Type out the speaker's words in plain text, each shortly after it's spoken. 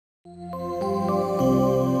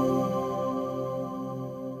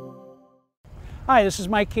Hi, this is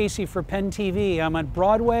Mike Casey for Penn TV. I'm on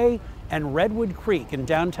Broadway and Redwood Creek in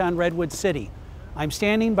downtown Redwood City. I'm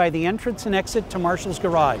standing by the entrance and exit to Marshall's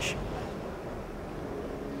Garage.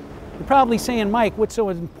 You're probably saying, Mike, what's so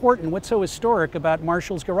important, what's so historic about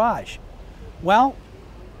Marshall's Garage? Well,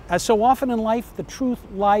 as so often in life, the truth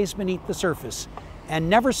lies beneath the surface, and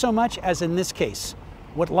never so much as in this case.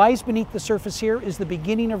 What lies beneath the surface here is the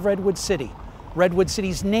beginning of Redwood City. Redwood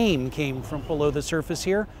City's name came from below the surface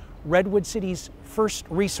here, Redwood City's first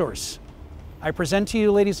resource. I present to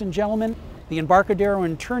you, ladies and gentlemen, the Embarcadero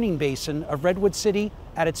and Turning Basin of Redwood City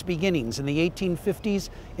at its beginnings in the 1850s,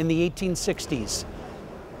 in the 1860s.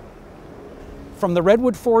 From the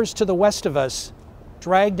redwood forest to the west of us,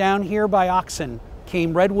 dragged down here by oxen,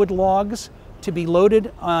 came redwood logs to be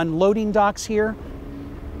loaded on loading docks here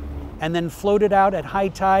and then floated out at high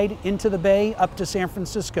tide into the bay up to San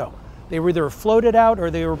Francisco. They were either floated out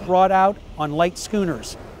or they were brought out on light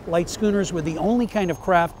schooners. Light schooners were the only kind of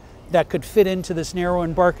craft that could fit into this narrow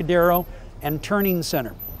Embarcadero and turning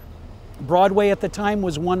center. Broadway at the time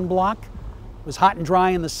was one block. It was hot and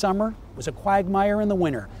dry in the summer. It was a quagmire in the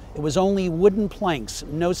winter. It was only wooden planks,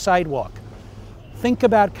 no sidewalk. Think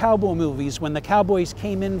about cowboy movies when the cowboys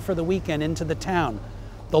came in for the weekend into the town.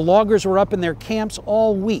 The loggers were up in their camps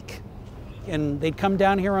all week, and they'd come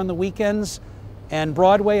down here on the weekends, and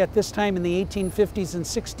Broadway at this time in the 1850s and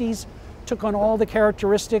 60s took on all the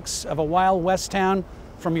characteristics of a Wild West town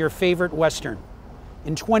from your favorite Western.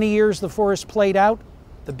 In 20 years, the forest played out.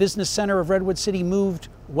 The business center of Redwood City moved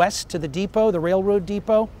west to the depot, the railroad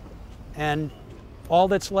depot, and all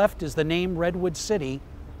that's left is the name Redwood City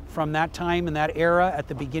from that time and that era at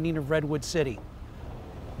the beginning of Redwood City.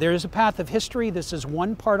 There is a path of history. This is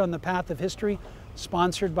one part on the path of history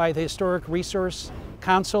sponsored by the Historic Resource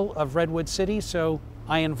Council of Redwood City. So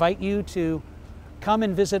I invite you to come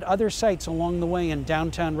and visit other sites along the way in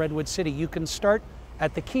downtown Redwood City. You can start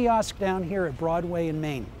at the kiosk down here at Broadway and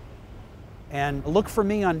Main. And look for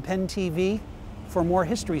me on Penn TV for more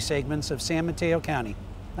history segments of San Mateo County.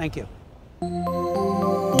 Thank you.